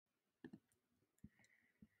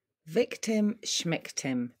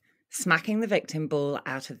Victim-Schmictim, smacking the victim ball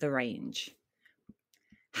out of the range.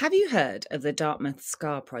 Have you heard of the Dartmouth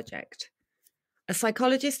SCAR project? A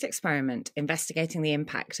psychologist experiment investigating the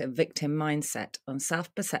impact of victim mindset on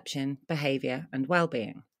self-perception, behaviour and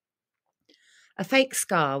well-being. A fake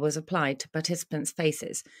scar was applied to participants'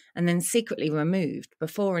 faces and then secretly removed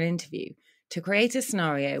before an interview to create a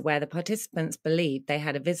scenario where the participants believed they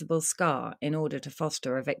had a visible scar in order to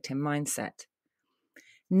foster a victim mindset.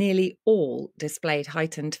 Nearly all displayed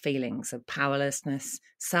heightened feelings of powerlessness,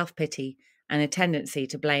 self-pity, and a tendency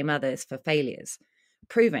to blame others for failures,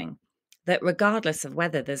 proving that regardless of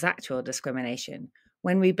whether there's actual discrimination,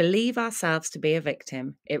 when we believe ourselves to be a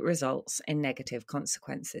victim, it results in negative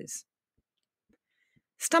consequences.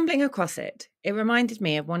 Stumbling across it, it reminded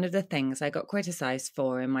me of one of the things I got criticised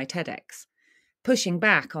for in my TEDx, pushing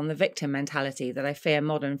back on the victim mentality that I fear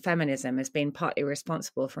modern feminism has been partly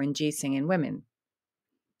responsible for inducing in women.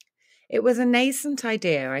 It was a nascent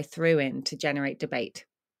idea I threw in to generate debate,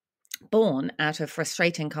 born out of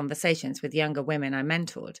frustrating conversations with younger women I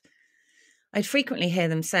mentored. I'd frequently hear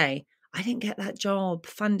them say, "I didn't get that job,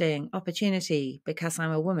 funding, opportunity because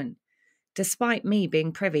I'm a woman," despite me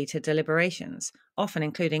being privy to deliberations, often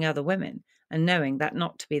including other women, and knowing that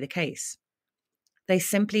not to be the case. They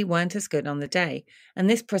simply weren't as good on the day, and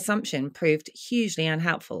this presumption proved hugely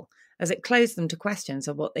unhelpful as it closed them to questions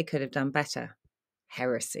of what they could have done better.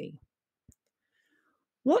 Heresy.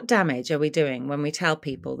 What damage are we doing when we tell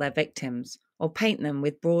people they're victims or paint them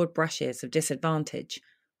with broad brushes of disadvantage,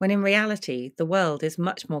 when in reality the world is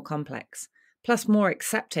much more complex, plus more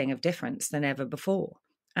accepting of difference than ever before,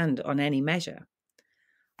 and on any measure?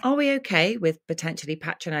 Are we okay with potentially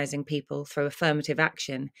patronising people through affirmative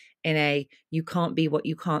action in a "you can't be what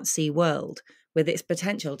you can't see" world, with its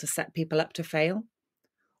potential to set people up to fail?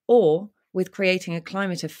 Or with creating a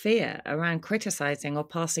climate of fear around criticising or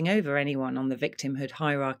passing over anyone on the victimhood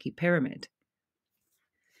hierarchy pyramid?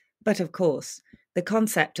 But of course, the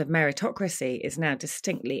concept of meritocracy is now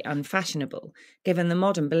distinctly unfashionable, given the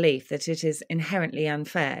modern belief that it is inherently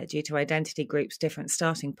unfair due to identity groups' different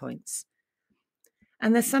starting points.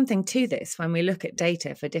 And there's something to this when we look at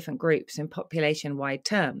data for different groups in population-wide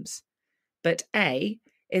terms. But A,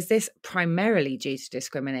 is this primarily due to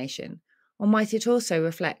discrimination? Or might it also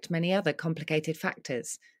reflect many other complicated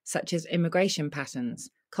factors, such as immigration patterns,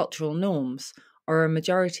 cultural norms, or a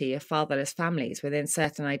majority of fatherless families within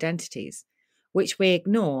certain identities, which we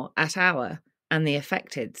ignore at our and the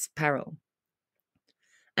affected's peril?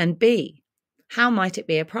 And B, how might it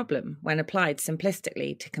be a problem when applied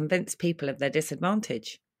simplistically to convince people of their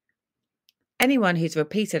disadvantage? Anyone who's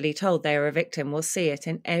repeatedly told they are a victim will see it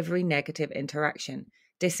in every negative interaction,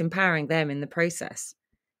 disempowering them in the process.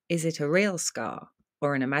 Is it a real scar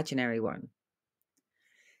or an imaginary one?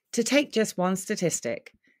 To take just one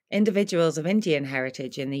statistic, individuals of Indian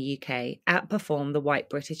heritage in the UK outperform the white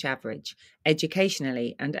British average,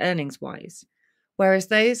 educationally and earnings-wise, whereas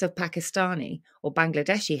those of Pakistani or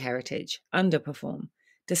Bangladeshi heritage underperform,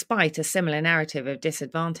 despite a similar narrative of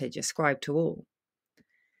disadvantage ascribed to all.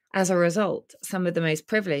 As a result, some of the most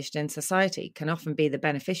privileged in society can often be the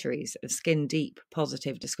beneficiaries of skin-deep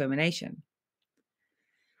positive discrimination.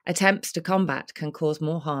 Attempts to combat can cause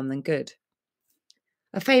more harm than good.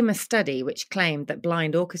 A famous study which claimed that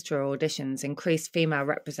blind orchestra auditions increased female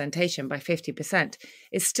representation by 50%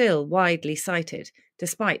 is still widely cited,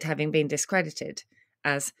 despite having been discredited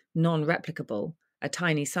as non-replicable, a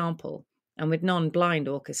tiny sample, and with non-blind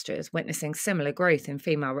orchestras witnessing similar growth in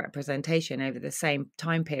female representation over the same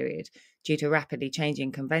time period due to rapidly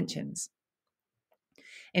changing conventions.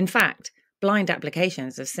 In fact, blind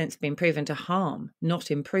applications have since been proven to harm, not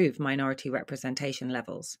improve, minority representation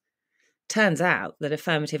levels. Turns out that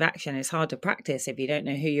affirmative action is hard to practice if you don't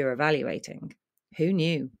know who you're evaluating. Who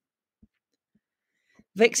knew?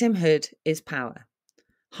 Victimhood is power.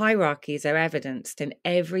 Hierarchies are evidenced in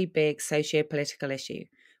every big socio-political issue,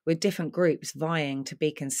 with different groups vying to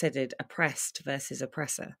be considered oppressed versus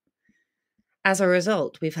oppressor. As a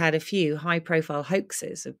result, we've had a few high-profile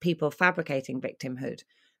hoaxes of people fabricating victimhood,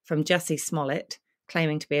 from Jussie Smollett,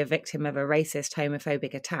 claiming to be a victim of a racist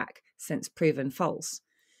homophobic attack since proven false,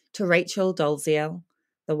 to Rachel Dolezal,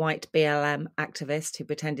 the white BLM activist who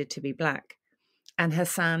pretended to be black, and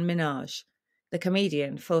Hassan Minhaj, the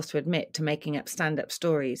comedian forced to admit to making up stand-up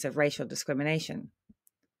stories of racial discrimination.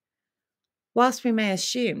 Whilst we may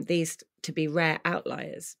assume these to be rare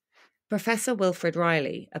outliers, Professor Wilfred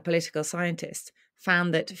Riley, a political scientist,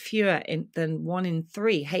 found that fewer than 1 in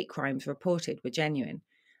 3 hate crimes reported were genuine,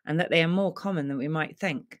 and that they are more common than we might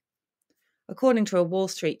think. According to a Wall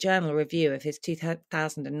Street Journal review of his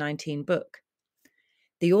 2019 book,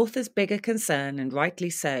 The author's bigger concern, and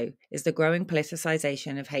rightly so, is the growing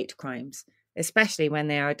politicisation of hate crimes, especially when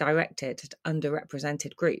they are directed at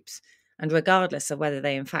underrepresented groups, and regardless of whether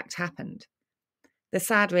they in fact happened. The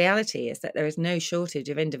sad reality is that there is no shortage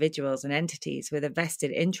of individuals and entities with a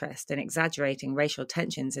vested interest in exaggerating racial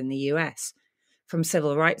tensions in the US, from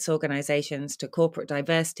civil rights organisations to corporate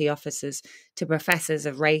diversity officers to professors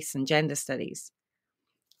of race and gender studies.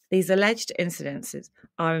 These alleged incidences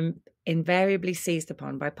are invariably seized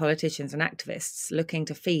upon by politicians and activists looking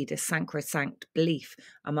to feed a sacrosanct belief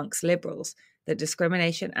amongst liberals that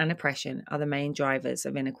discrimination and oppression are the main drivers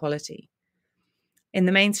of inequality. In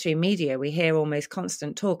the mainstream media, we hear almost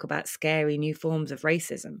constant talk about scary new forms of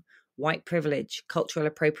racism, white privilege, cultural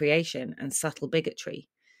appropriation, and subtle bigotry.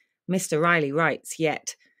 Mr. Riley writes,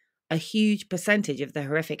 yet a huge percentage of the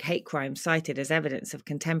horrific hate crimes cited as evidence of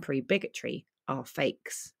contemporary bigotry are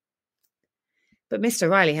fakes. But Mr.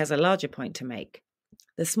 Riley has a larger point to make.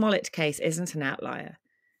 The Smollett case isn't an outlier.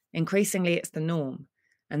 Increasingly, it's the norm,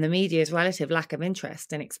 and the media's relative lack of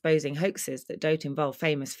interest in exposing hoaxes that don't involve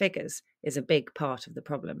famous figures is a big part of the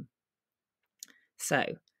problem.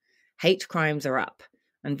 So, hate crimes are up,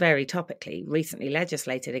 and very topically, recently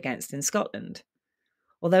legislated against in Scotland.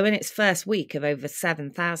 Although in its first week of over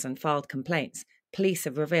 7,000 filed complaints, police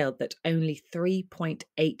have revealed that only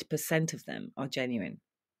 3.8% of them are genuine.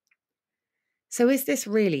 So is this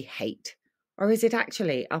really hate, or is it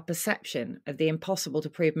actually our perception of the impossible to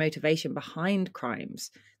prove motivation behind crimes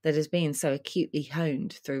that has been so acutely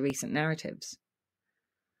honed through recent narratives?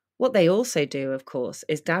 What they also do, of course,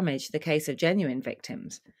 is damage the case of genuine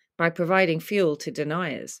victims by providing fuel to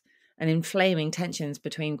deniers and inflaming tensions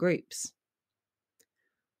between groups.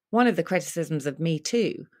 One of the criticisms of Me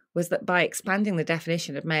Too was that by expanding the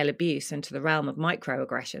definition of male abuse into the realm of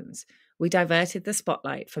microaggressions, we diverted the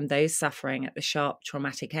spotlight from those suffering at the sharp,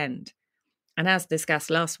 traumatic end, and as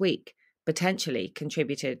discussed last week, potentially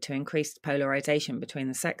contributed to increased polarisation between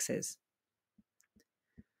the sexes.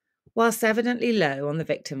 Whilst evidently low on the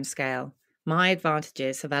victim scale, my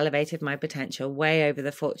advantages have elevated my potential way over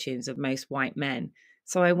the fortunes of most white men,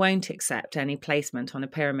 so I won't accept any placement on a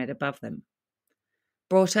pyramid above them.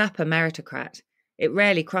 Brought up a meritocrat, it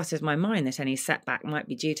rarely crosses my mind that any setback might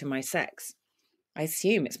be due to my sex. I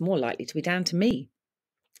assume it's more likely to be down to me.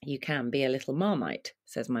 You can be a little marmite,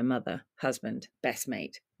 says my mother, husband, best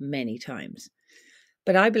mate, many times.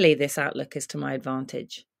 But I believe this outlook is to my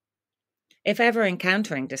advantage. If ever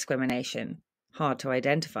encountering discrimination, hard to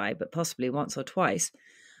identify, but possibly once or twice,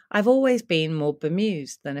 I've always been more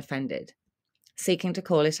bemused than offended, seeking to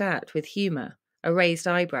call it out with humour, a raised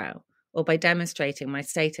eyebrow, or by demonstrating my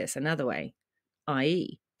status another way,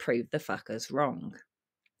 i.e., prove the fuckers wrong.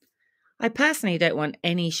 I personally don't want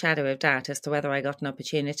any shadow of doubt as to whether I got an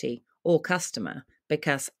opportunity or customer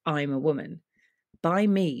because I'm a woman. Buy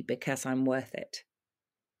me because I'm worth it.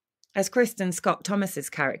 As Kristen Scott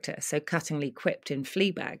Thomas's character so cuttingly quipped in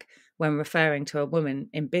Fleabag when referring to a Woman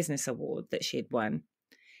in Business award that she'd won,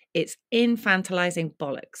 it's infantilizing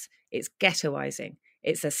bollocks, it's ghettoizing,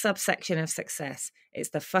 it's a subsection of success, it's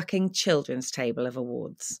the fucking children's table of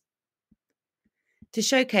awards. To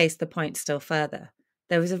showcase the point still further,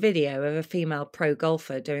 there was a video of a female pro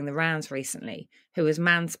golfer doing the rounds recently who was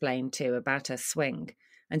mansplained to about her swing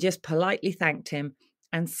and just politely thanked him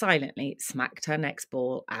and silently smacked her next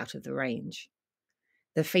ball out of the range.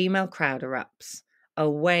 The female crowd erupts, a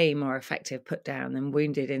way more effective put down than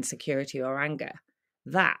wounded insecurity or anger.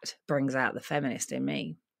 That brings out the feminist in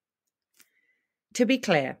me. To be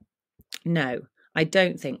clear, no, I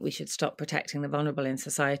don't think we should stop protecting the vulnerable in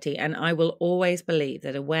society, and I will always believe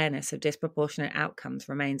that awareness of disproportionate outcomes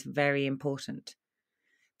remains very important.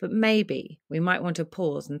 But maybe we might want to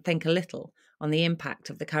pause and think a little on the impact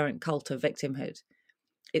of the current cult of victimhood,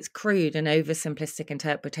 its crude and oversimplistic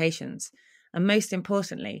interpretations, and most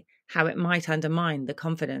importantly, how it might undermine the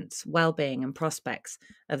confidence, well-being and prospects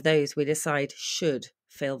of those we decide should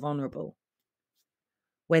feel vulnerable.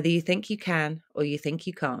 Whether you think you can or you think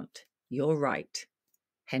you can't, you're right.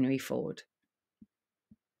 Henry Ford.